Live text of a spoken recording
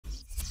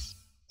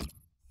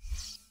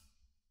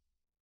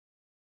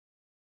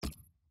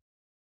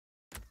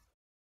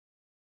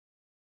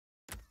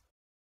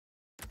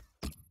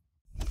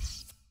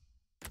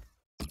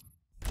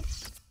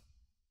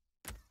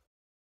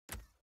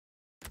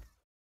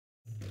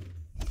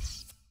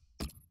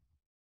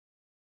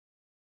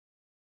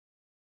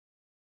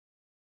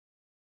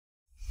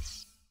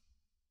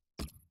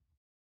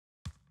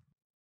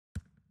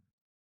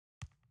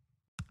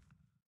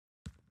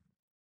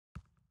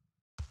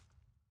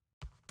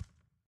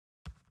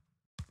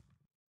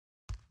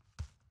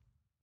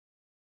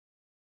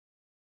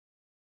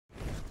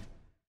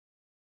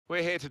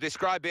We're here to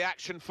describe the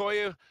action for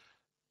you.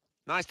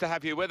 Nice to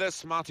have you with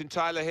us. Martin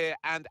Tyler here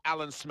and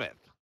Alan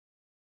Smith.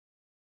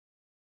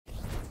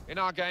 In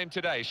our game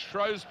today,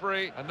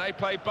 Shrewsbury, and they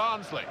play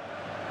Barnsley.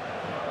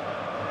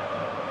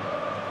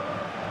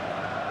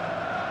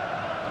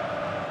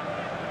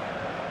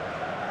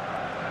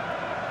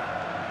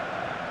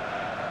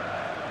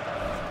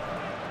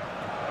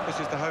 This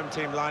is the home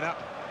team lineup.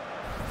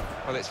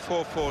 Well, it's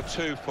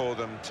 4-4-2 for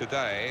them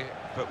today,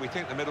 but we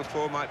think the middle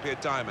four might be a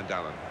diamond,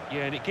 Alan.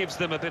 Yeah, and it gives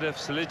them a bit of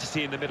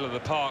solidity in the middle of the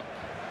park.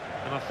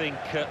 And I think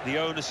the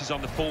onus is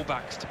on the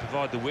fullbacks to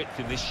provide the width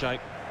in this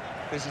shape.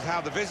 This is how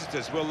the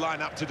visitors will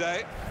line up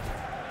today.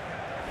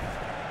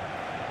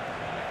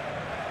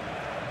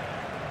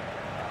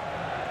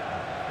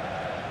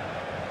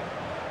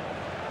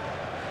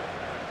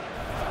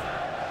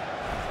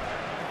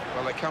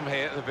 Well, they come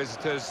here, the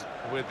visitors,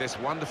 with this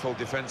wonderful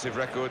defensive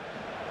record.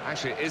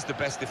 Actually, it is the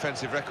best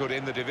defensive record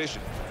in the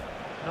division.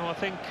 No, I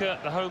think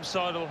the home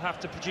side will have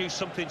to produce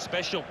something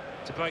special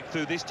to break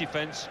through this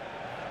defence.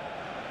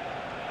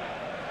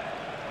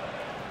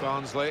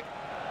 Barnsley,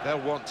 they'll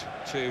want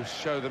to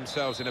show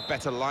themselves in a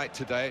better light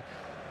today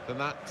than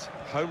that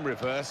home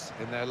reverse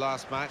in their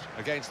last match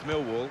against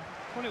Millwall.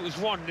 Well, it was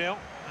 1-0,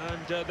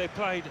 and they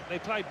played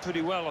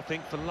pretty well, I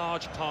think, for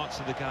large parts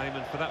of the game,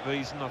 and for that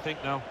reason, I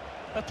think they'll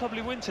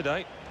probably win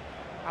today.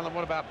 Alan,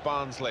 what about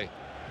Barnsley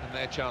and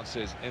their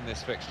chances in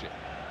this fixture?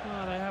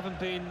 Well, they haven't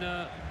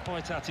been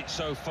quite at it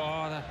so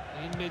far. They're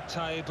in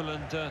mid-table,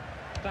 and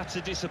that's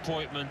a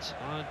disappointment.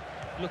 I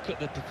look at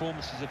the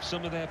performances of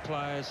some of their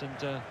players, and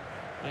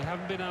they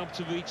haven't been able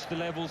to reach the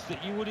levels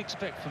that you would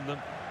expect from them.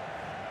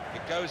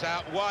 It goes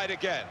out wide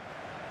again.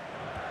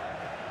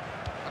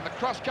 And the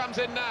cross comes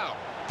in now.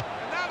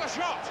 And now the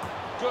shot.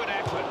 Good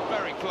effort,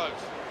 very close.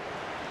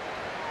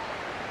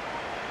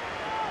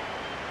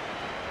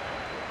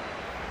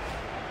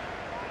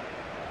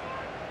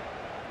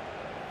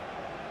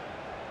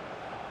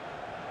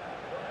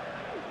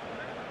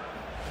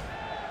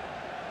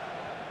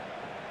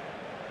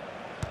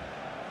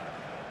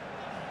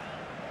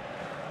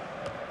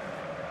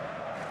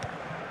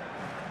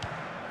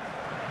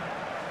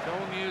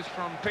 Goal news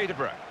from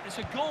Peterborough. It's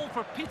a goal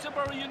for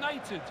Peterborough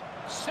United.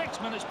 6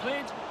 minutes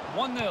played,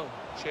 1-0.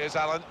 Cheers,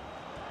 Alan.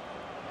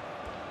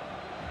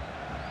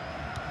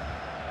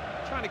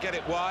 Trying to get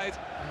it wide,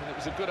 and it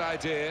was a good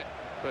idea,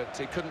 but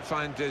he couldn't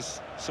find his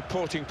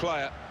supporting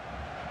player.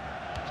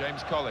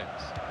 James Collins.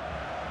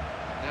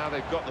 Now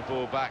they've got the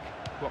ball back.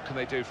 What can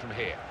they do from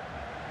here?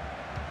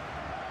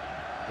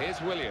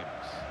 Here's Williams.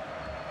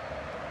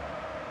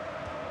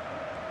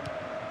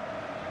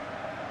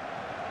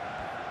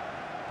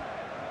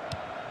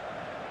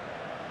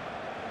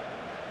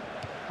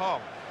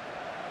 Hong.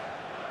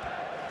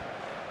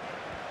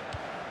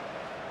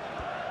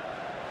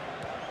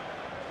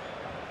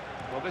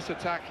 Well, this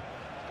attack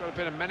has got a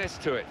bit of menace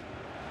to it.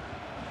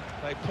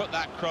 They put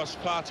that cross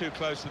far too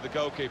close to the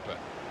goalkeeper.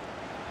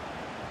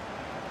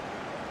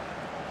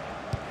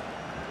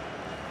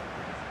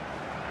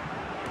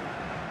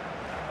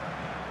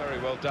 Very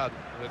well done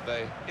with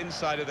the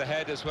inside of the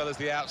head as well as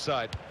the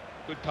outside.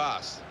 Good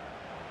pass.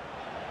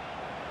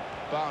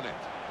 Barnett.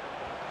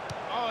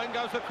 Oh, in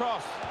goes the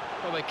cross.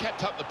 Well, they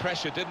kept up the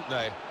pressure, didn't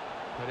they?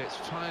 But it's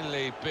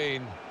finally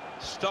been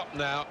stopped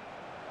now.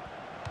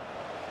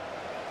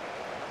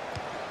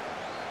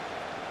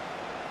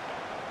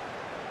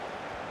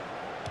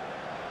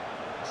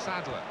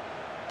 Sadler.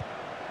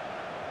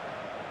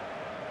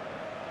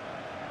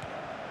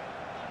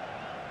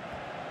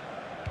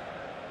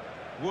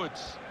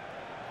 Woods.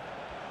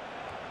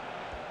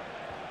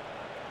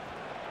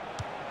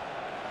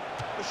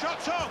 The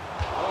shot's on!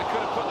 Oh, he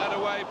could have put that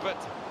away, but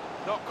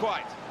not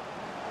quite.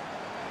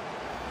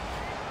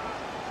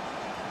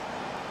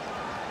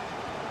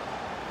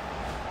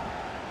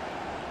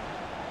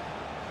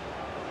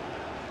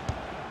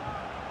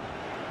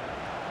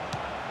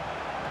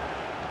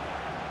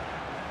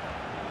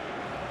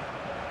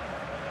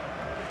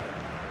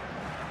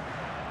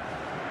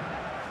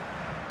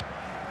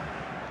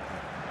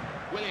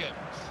 Williams.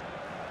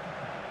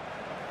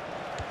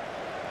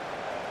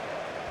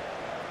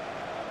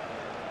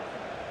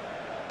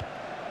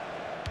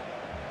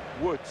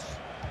 Woods.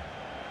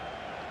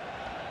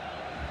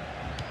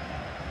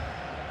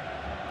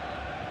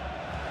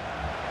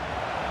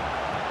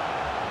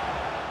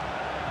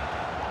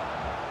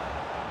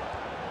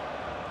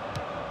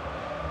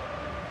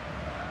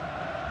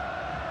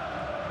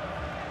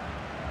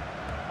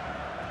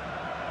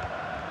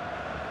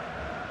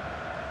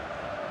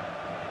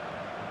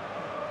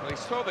 Well, he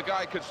saw the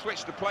guy could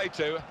switch to play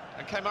to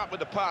and came up with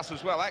the pass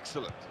as well.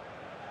 Excellent.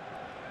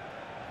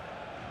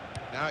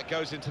 Now it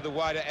goes into the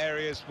wider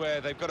areas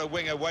where they've got a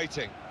winger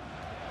waiting.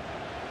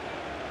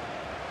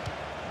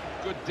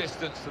 Good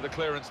distance to the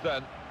clearance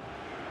then.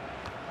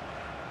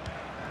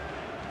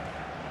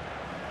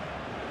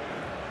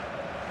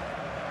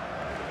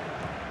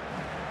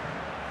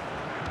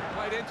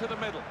 Played into the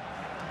middle.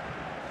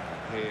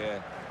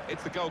 Here,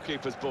 it's the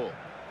goalkeeper's ball.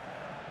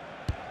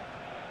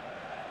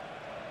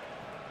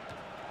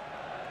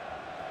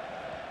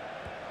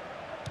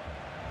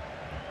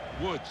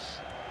 Woods.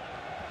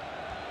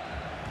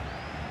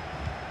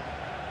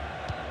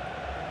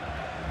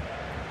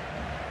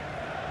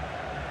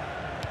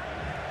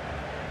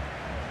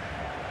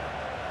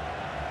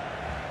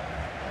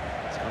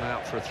 It's gone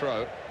out for a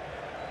throw.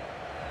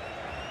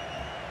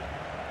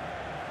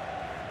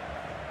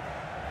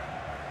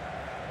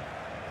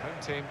 Home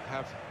team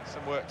have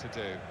some work to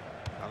do,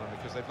 Alan,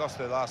 because they've lost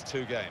their last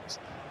 2 games.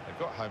 They've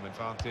got home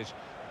advantage.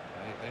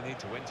 They need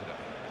to win today.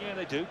 Yeah,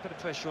 they do. Put a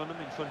pressure on them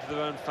in front of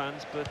their own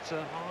fans, but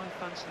I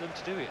fancy them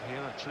to do it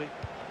here, actually.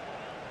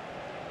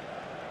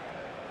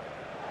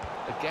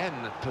 Again,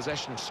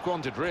 possession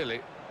squandered,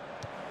 really.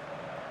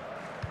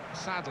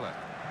 Sadler.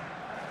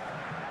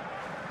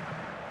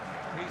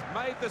 He's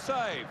made the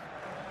save.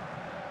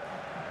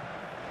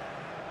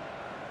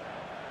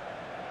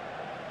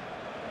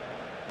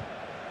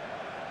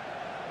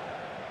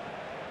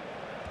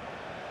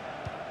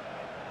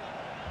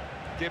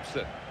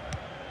 Gibson.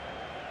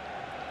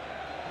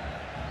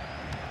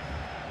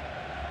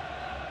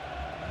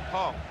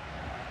 Hong.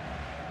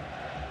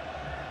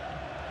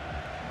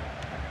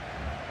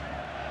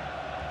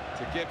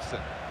 To Gibson.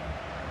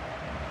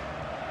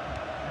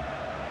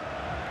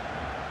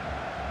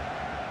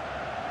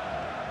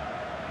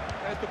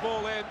 There's the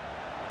ball in.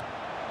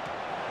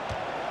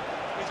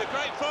 He's a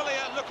great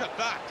volleyer, look at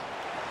that.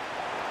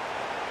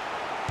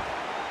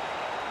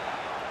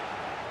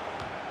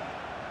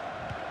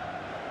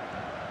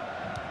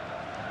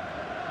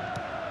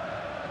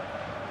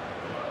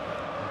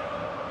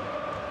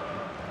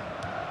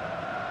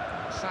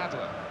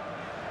 Sadler.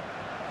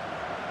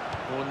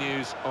 More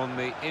news on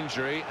the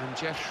injury, and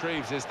Jeff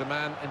Shreves is the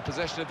man in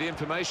possession of the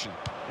information.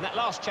 In that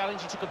last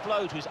challenge, he took a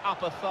blow to his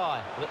upper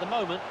thigh, but at the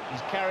moment,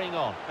 he's carrying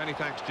on. Many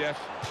thanks, Jeff.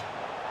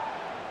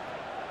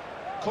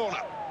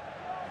 Corner.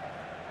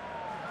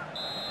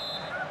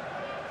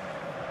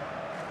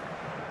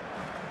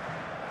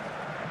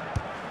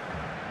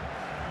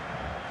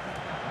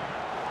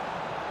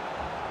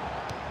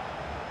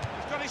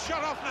 He's got his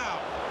shot off now.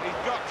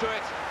 He's got to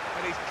it,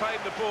 and he's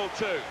claimed the ball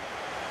too.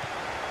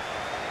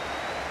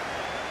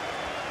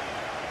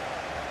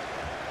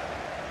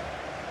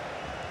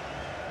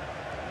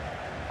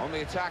 On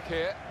the attack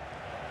here,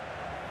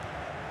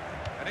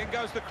 and in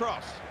goes the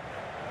cross.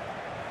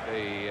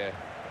 The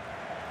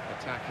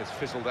attack has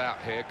fizzled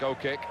out here. Goal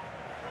kick.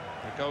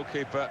 The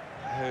goalkeeper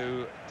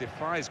who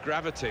defies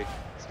gravity,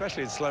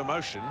 especially in slow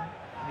motion.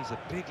 And he's a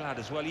big lad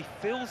as well. He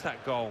fills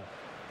that goal.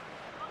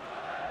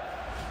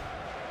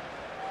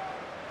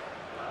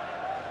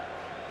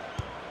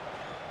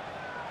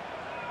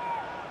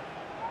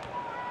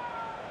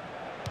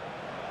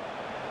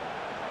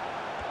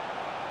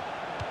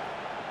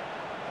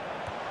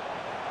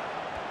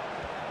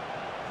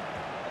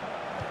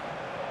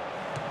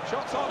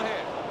 Shots on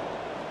here.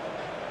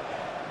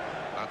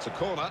 That's a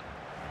corner.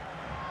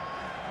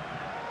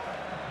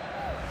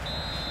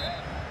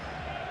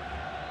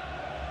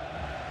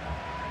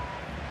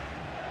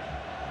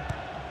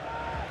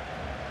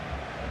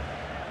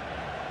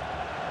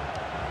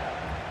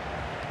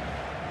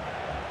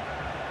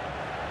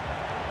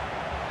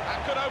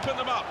 That could open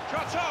them up.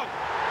 Shots on.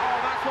 Oh,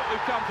 that's what we've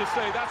come to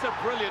see. That's a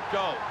brilliant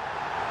goal.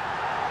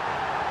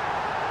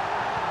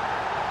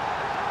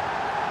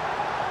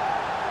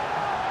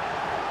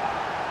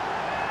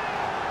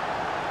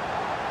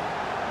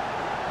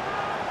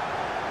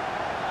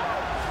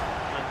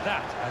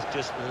 That has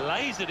just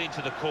lasered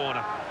into the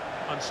corner.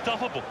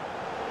 Unstoppable.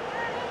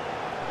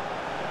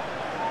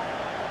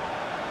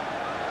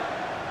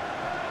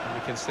 And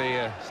we can see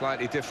a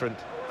slightly different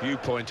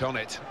viewpoint on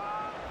it.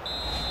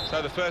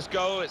 So the first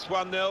goal, it's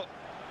 1-0.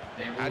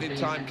 Added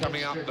time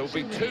coming up. There will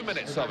be 2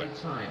 minutes of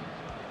it.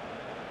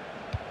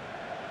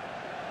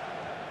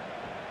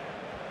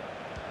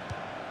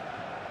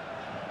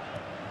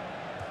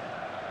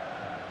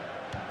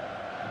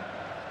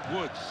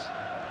 Woods.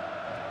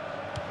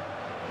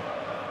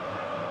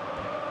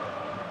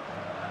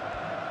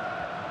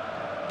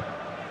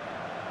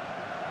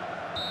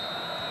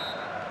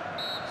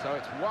 So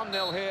it's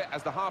 1-0 here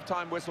as the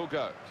half-time whistle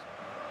goes.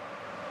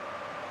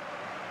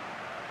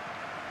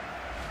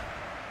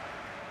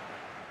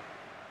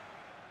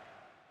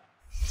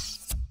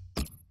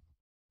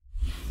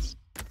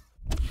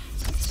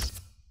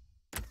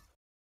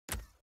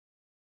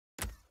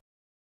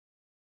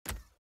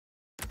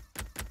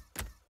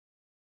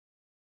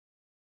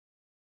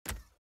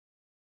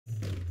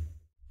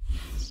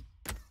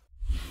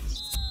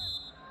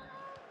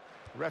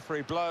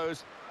 Referee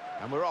blows,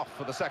 and we're off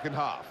for the second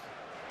half.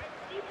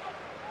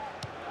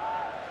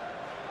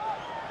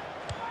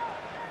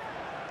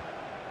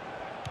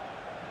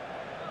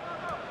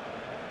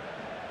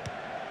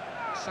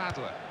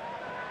 Sadler.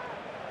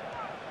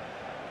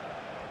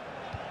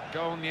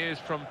 Goal news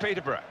from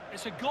Peterborough.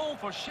 It's a goal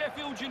for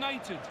Sheffield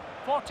United.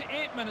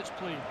 48 minutes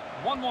played.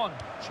 1-1.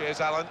 Cheers,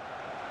 Alan.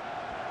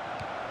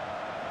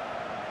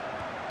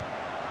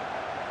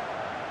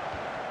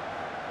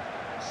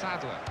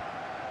 Sadler.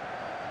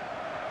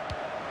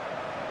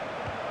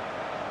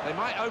 They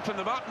might open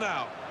them up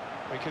now.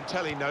 We can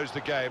tell he knows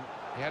the game.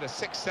 He had a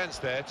sixth sense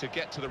there to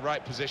get to the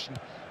right position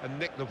and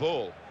nick the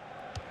ball.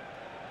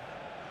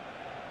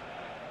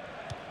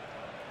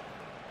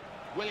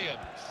 Williams.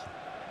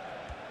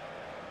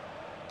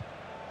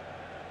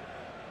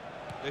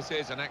 This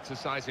is an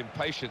exercise in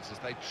patience as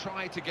they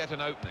try to get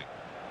an opening.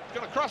 He's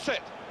going to cross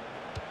it.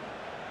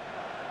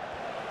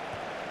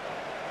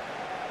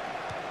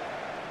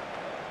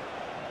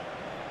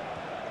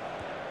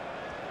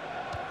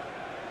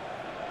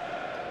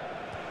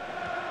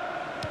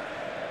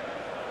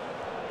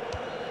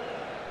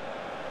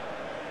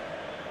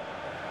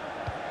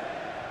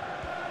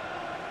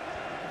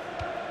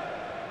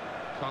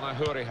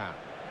 Hurihan.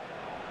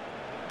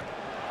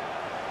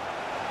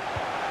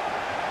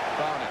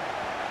 Barnett.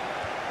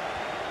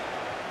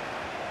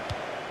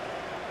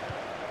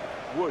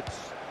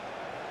 Woods.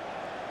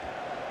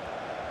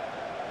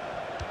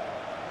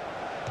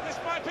 This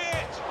might be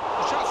it.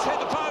 The shot's hit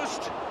the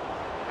post.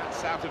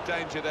 That's out of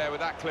danger there with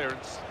that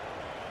clearance.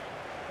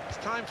 It's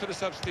time for the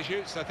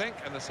substitutes, I think,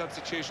 and the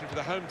substitution for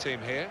the home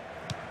team here.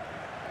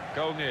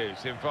 Goal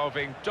news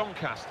involving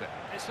Doncaster.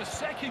 It's the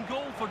second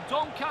goal for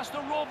Doncaster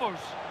Rovers.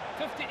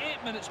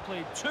 58 minutes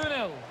played,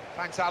 2-0.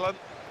 Thanks, Alan.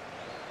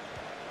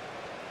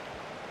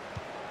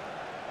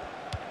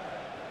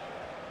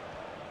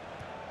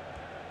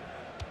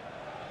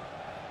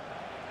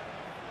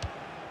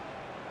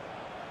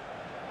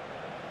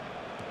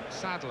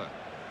 Sadler.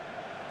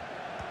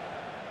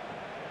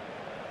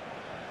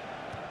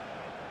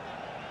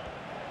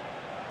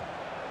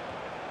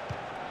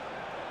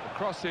 The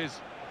cross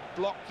is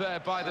blocked there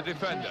by the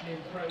defender. In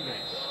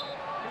progress.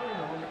 Going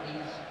on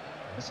is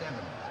the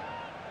 7th.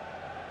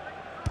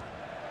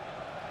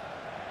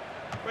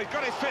 Well, he's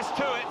got his fist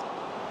to it.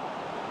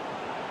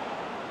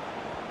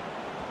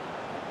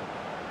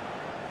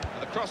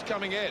 And the cross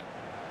coming in.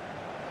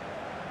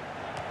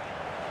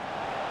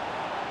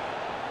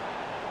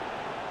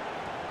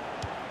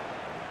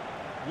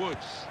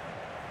 Woods.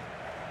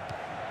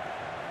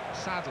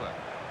 Sadler.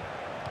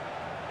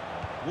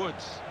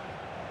 Woods.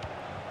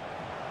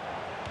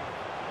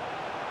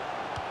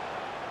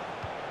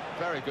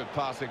 Very good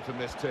passing from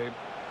this team.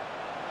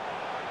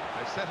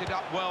 They've set it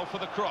up well for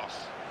the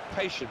cross.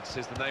 Patience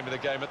is the name of the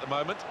game at the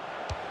moment.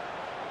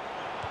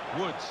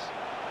 Woods.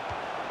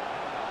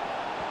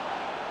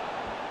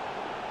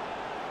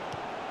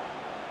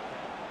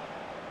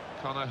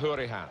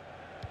 Hurihan.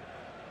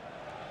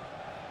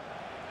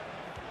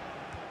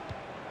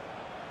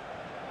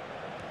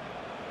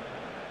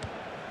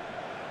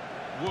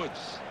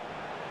 Woods.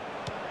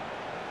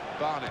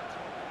 Barnett.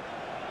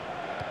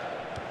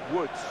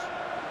 Woods.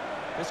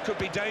 This could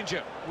be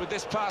danger with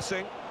this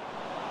passing.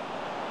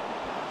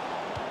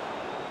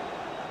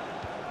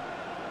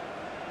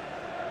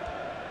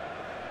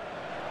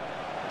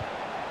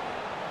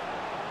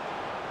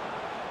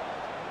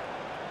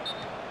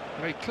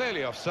 Very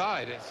clearly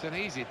offside. It's an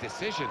easy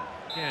decision.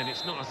 Yeah, and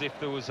it's not as if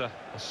there was a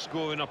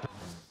scoring up.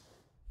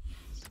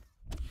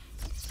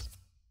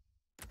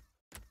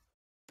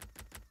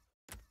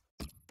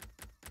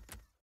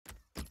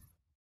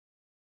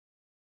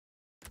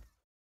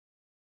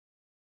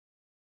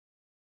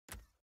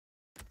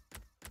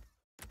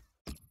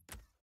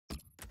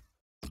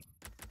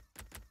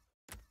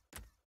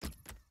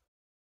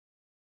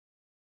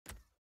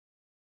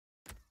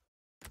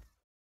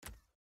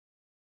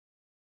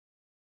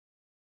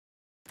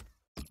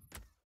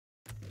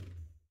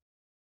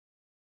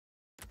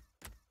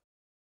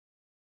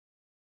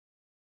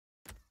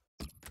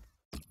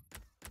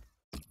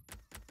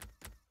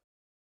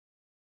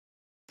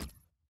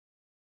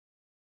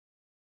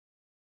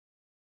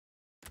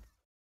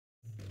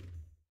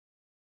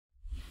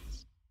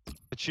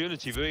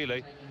 Opportunity,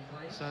 really,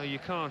 so you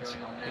can't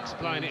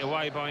explain it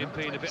away by him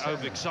being a bit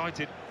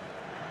overexcited.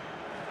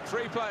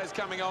 3 players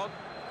coming on.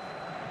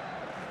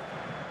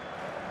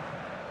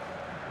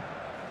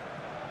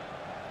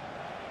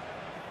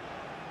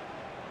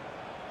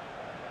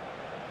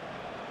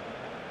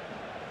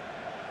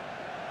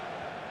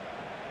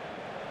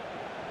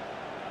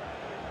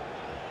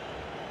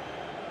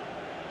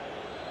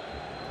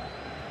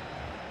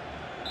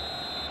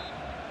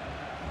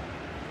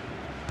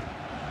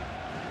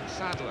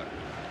 Sadler.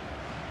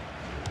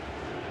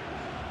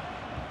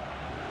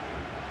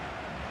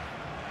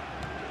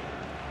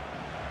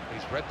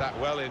 He's read that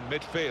well in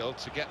midfield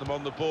to get them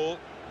on the ball.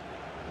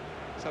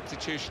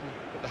 Substitution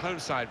that the home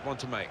side want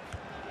to make.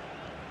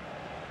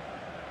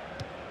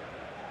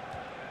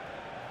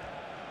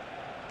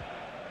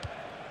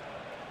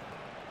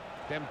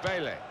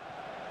 Dembele.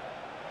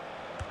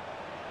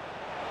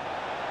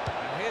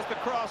 And here's the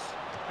cross,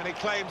 and he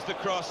claims the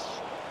cross.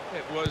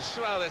 It was,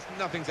 well,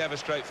 nothing's ever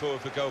straightforward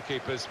for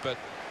goalkeepers, but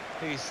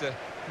he's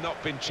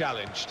not been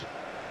challenged.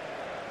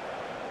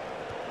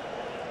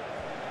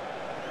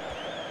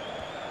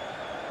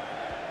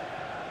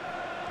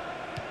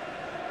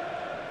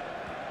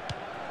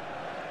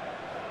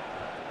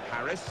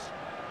 Harris.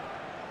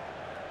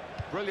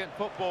 Brilliant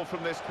football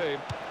from this team.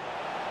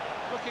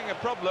 Looking a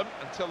problem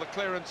until the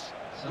clearance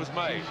was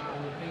made.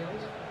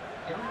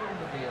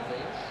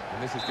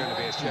 And this is going to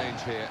be a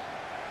change here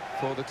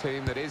for the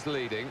team that is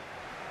leading.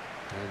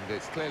 And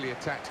it's clearly a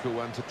tactical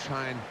one to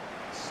try and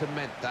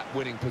cement that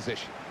winning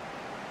position.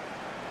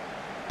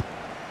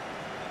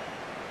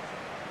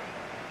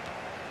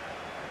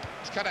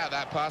 cut out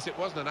that pass. It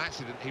wasn't an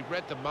accident. He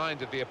read the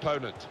mind of the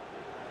opponent.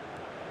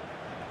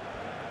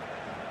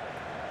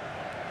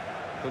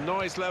 The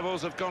noise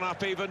levels have gone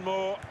up even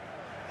more,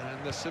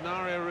 and the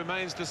scenario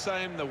remains the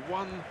same. The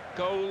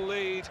one-goal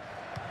lead,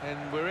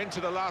 and we're into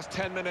the last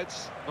 10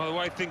 minutes. By the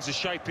way things are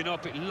shaping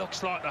up, it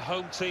looks like the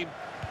home team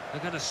are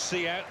going to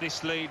see out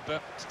this lead,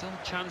 but still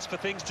a chance for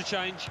things to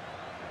change.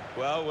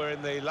 Well, we're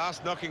in the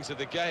last knockings of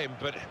the game,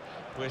 but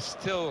we're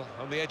still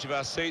on the edge of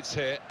our seats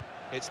here.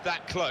 It's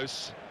that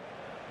close.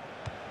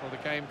 Well, the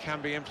game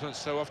can be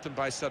influenced so often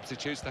by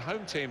substitutes. The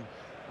home team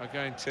are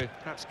going to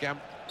perhaps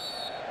gamble.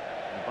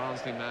 The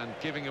Barnsley man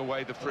giving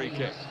away the free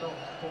kick. Stopped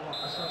for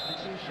a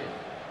substitution.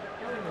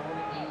 Going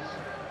on is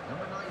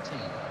number 19.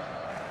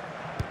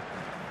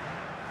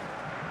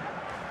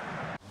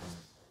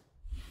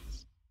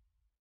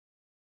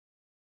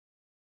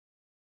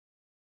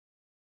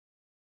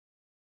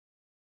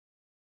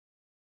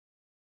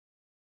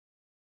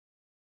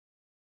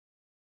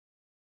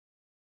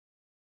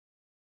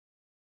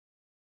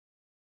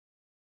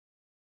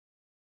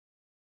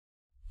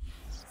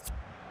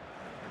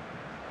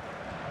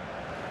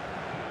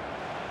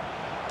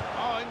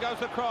 In goes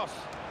the cross.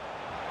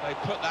 They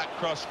put that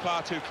cross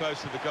far too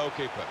close to the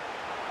goalkeeper.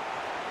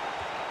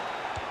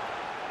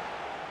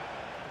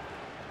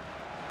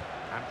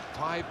 And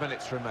 5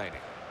 minutes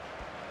remaining.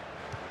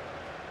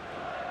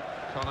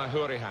 Conor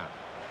Hurahan.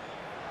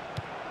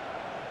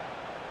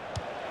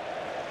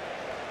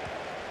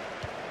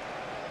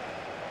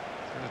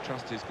 He's going to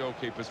trust his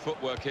goalkeeper's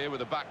footwork here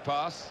with a back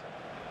pass.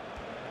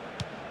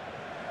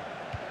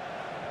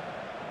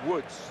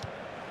 Woods.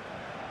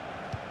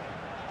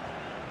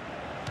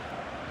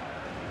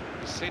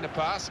 He's seen a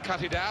pass,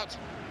 cut it out,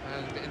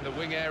 and in the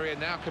wing area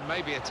now can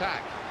maybe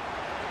attack.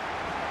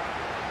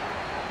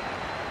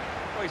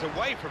 Well, he's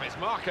away from his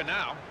marker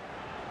now.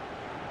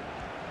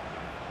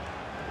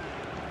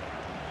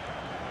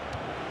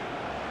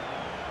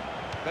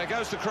 There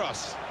goes the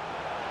cross.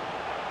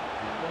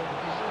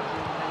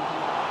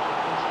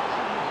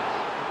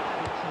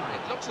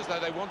 It looks as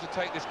though they want to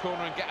take this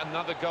corner and get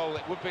another goal.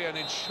 It would be an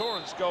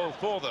insurance goal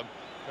for them.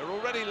 They're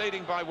already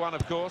leading by one,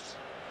 of course.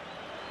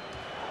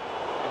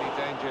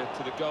 Danger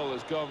to the goal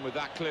has gone with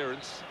that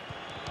clearance.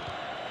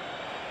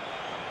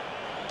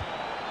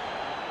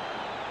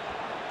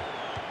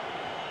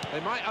 They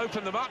might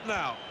open them up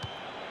now.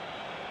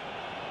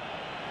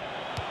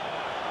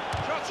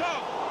 Shot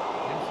on!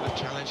 In for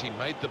the challenge, he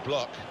made the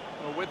block.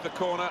 Well, with the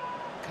corner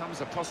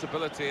comes a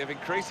possibility of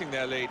increasing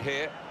their lead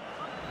here.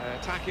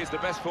 Attack is the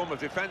best form of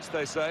defence,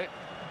 they say.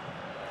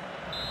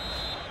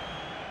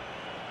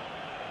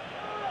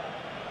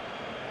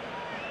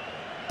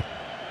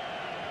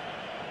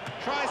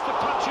 Tries to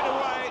punch it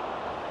away.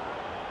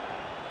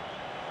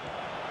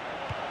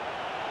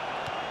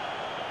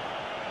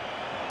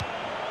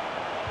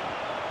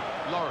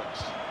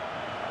 Lawrence.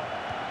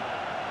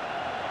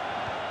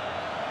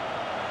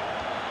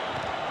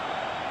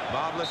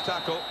 Marvellous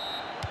tackle.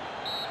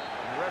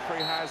 And the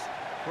referee has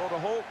brought a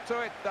halt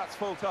to it. That's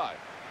full time.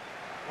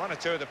 One or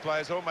two of the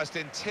players almost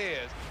in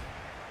tears.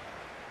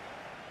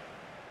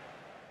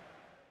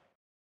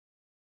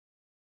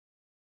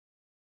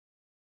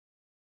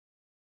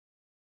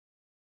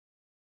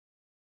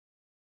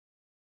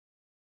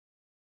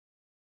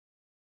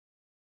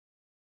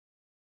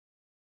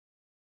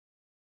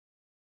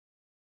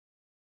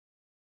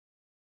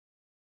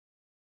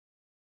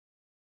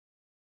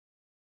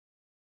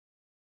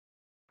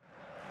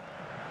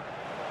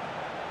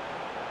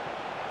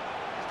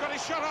 Got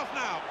his shot off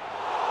now.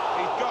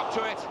 He's got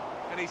to it,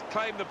 and he's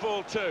claimed the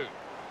ball too.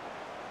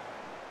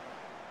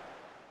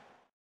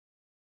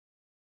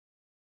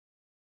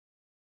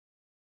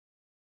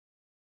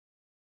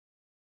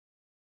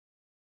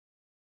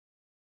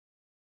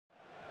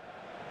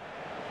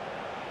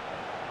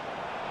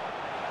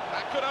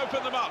 That could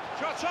open them up.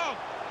 Shot on.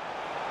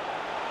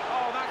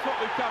 Oh, that's what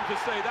we've come to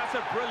see. That's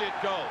a brilliant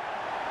goal.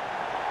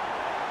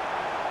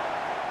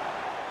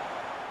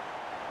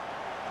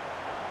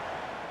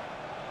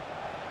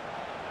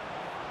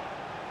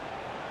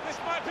 This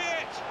might be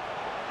it.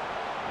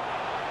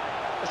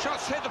 The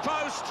shot's hit the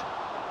post.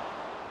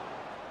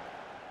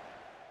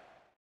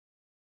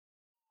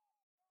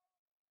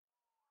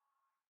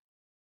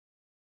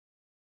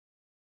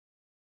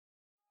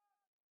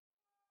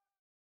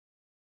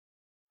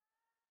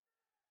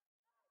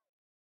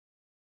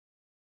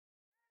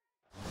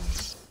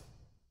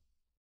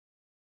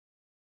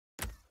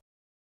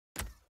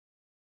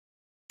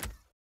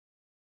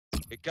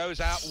 It goes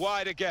out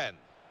wide again.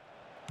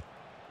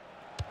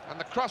 And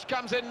the cross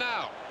comes in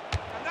now.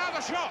 And now the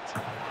shot.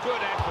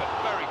 Good effort,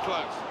 very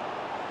close.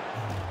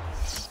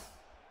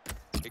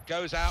 It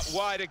goes out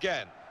wide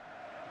again.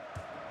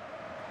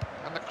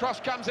 And the cross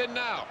comes in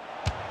now.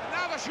 And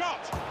now the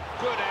shot.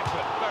 Good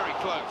effort, very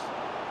close.